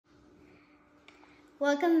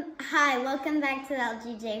Welcome back to the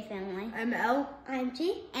LGJ family. I'm L. I'm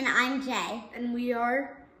G. And I'm J. And we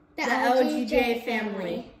are the LGJ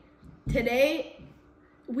family. Today,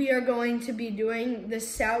 we are going to be doing the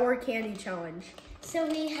sour candy challenge. So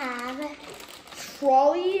we have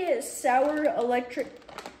Trolley sour electric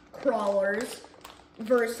crawlers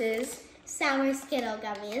versus sour Skittle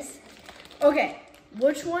gummies. Okay,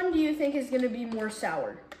 which one do you think is going to be more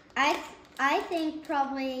sour? I think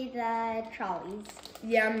probably the trolleys.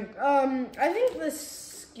 Yeah, I think the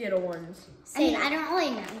Skittle ones. I don't really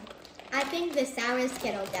know. I think the sour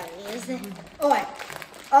Skittle gummies. Alright,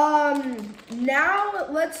 now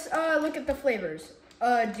let's look at the flavors.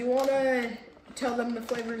 Do you want to tell them the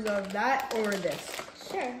flavors of that or this?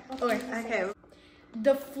 Sure. Okay.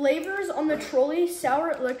 The flavors on the Trolley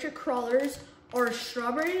sour electric crawlers are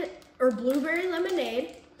strawberry or blueberry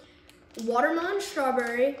lemonade, watermelon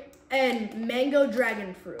strawberry, and mango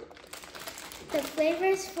dragon fruit. The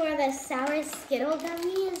flavors for the sour Skittle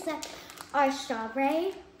gummies are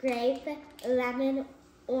strawberry, grape, lemon,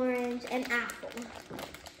 orange, and apple.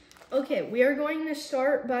 Okay, we are going to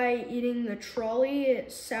start by eating the Trolley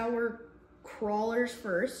sour crawlers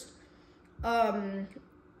first. I'm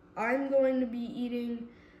going to be eating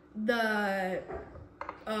the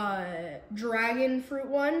dragon fruit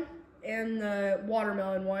one and the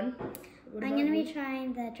watermelon one. I'm going to be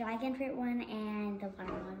trying the dragon fruit one and the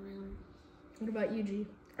watermelon one. What about you, G?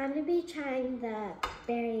 I'm going to be trying the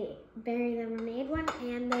berry lemonade one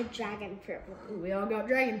and the dragon fruit one. Ooh, we all got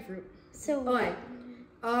dragon fruit. So, okay.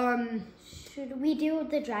 Should we do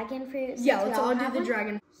the dragon fruit? Yeah, let's all do the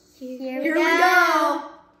dragon. Here we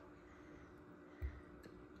go.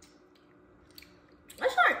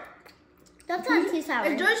 That's not too sour.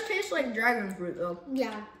 It does taste like dragon fruit, though.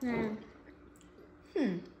 Yeah.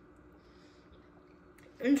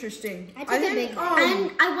 Interesting. I took a big one.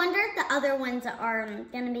 And I wonder if the other ones are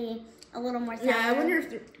going to be a little more sour. Yeah, I wonder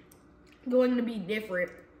if they're going to be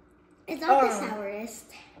different. It's not the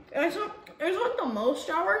sourest. It's not the most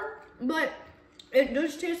sour, but it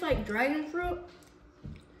does taste like dragon fruit.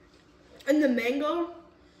 And the mango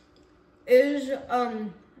is,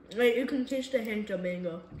 like you can taste a hint of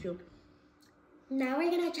mango, too. Now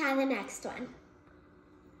we're going to try the next one.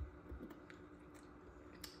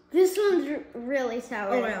 This one's really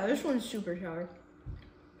sour. Oh yeah, this one's super sour.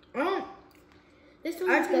 This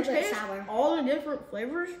one's good but taste sour. All the different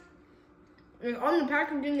flavors. And on the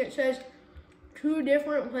packaging it says 2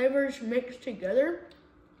 different flavors mixed together.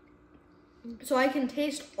 So I can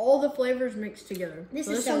taste all the flavors mixed together. This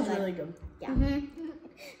one's really good. Yeah.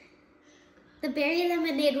 The berry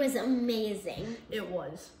lemonade was amazing. It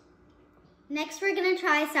was. Next we're gonna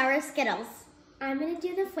try sour Skittles. I'm gonna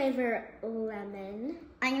do the flavor lemon.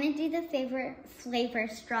 I'm gonna do the flavor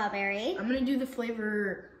strawberry. I'm gonna do the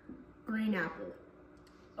flavor green apple.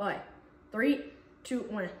 Alright, 3, 2,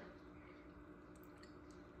 1.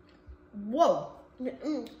 Whoa.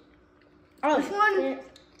 Oh,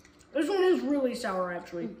 this one is really sour,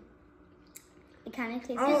 actually. It kind of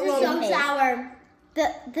tastes. This is so sour.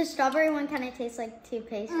 The strawberry one kind of tastes like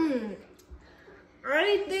toothpaste.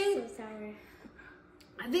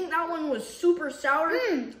 I think that one was super sour.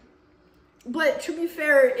 But to be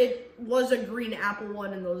fair, it was a green apple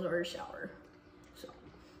one, and those are sour. So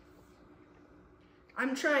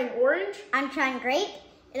I'm trying orange. I'm trying grape,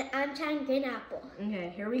 and I'm trying green apple.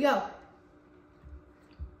 Okay, here we go.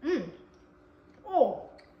 Oh.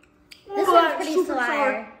 This one's pretty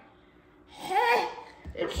sour.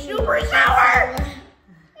 It's super sour.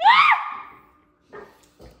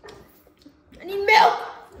 I need milk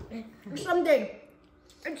or something.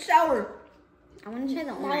 It's sour. I want to try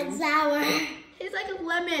the orange. It's sour. It's like a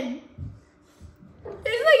lemon.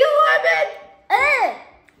 It's like a lemon.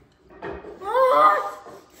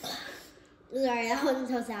 Sorry, that wasn't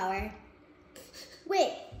so sour.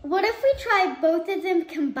 Wait, what if we try both of them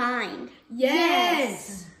combined?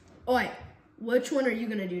 Yes. Alright, which one are you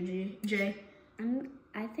gonna do, Jay?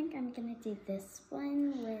 I think I'm gonna do this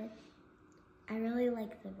one with. I really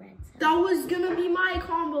like the red sauce. That was gonna be my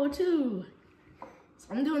combo too. So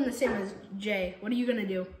I'm doing the same as Jay. What are you gonna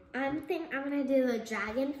do? I'm gonna do the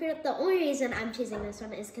dragon fruit. The only reason I'm choosing this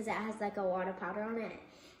one is because it has like a water powder on it.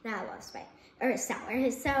 Now I love spice or sour.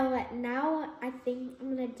 So now I think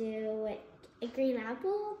I'm gonna do a green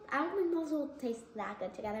apple. I don't think those will taste that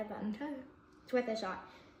good together, but it's worth a shot.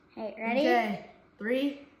 Hey, ready? Okay.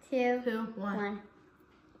 3, 2, 1. 1.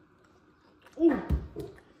 Ooh.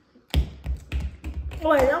 Oh,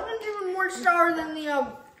 wait, that one's even more sour than the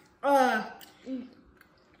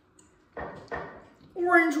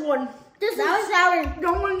orange one. That was sour.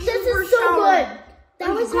 That one's This super is so sour. good.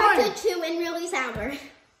 That was hard to chew and really sour.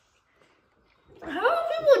 How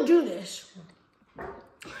would do this.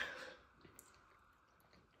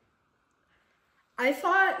 I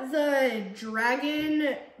thought the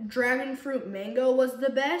dragon fruit mango was the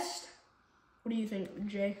best. What do you think,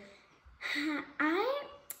 Jay? I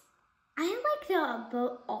liked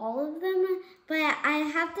all of them, but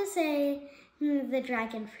I have to say the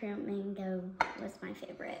dragon fruit mango was my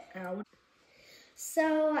favorite.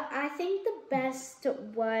 So I think the best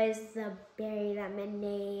was the berry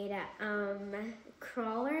lemonade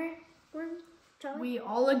crawler one. We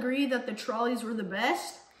all agree that the trolleys were the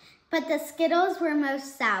best. But the Skittles were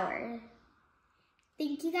most sour.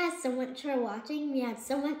 Thank you guys so much for watching. We had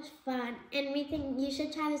so much fun. And we think you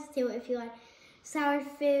should try this too if you like sour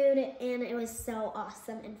food. And it was so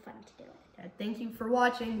awesome and fun to do it. Yeah, thank you for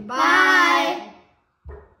watching. Bye.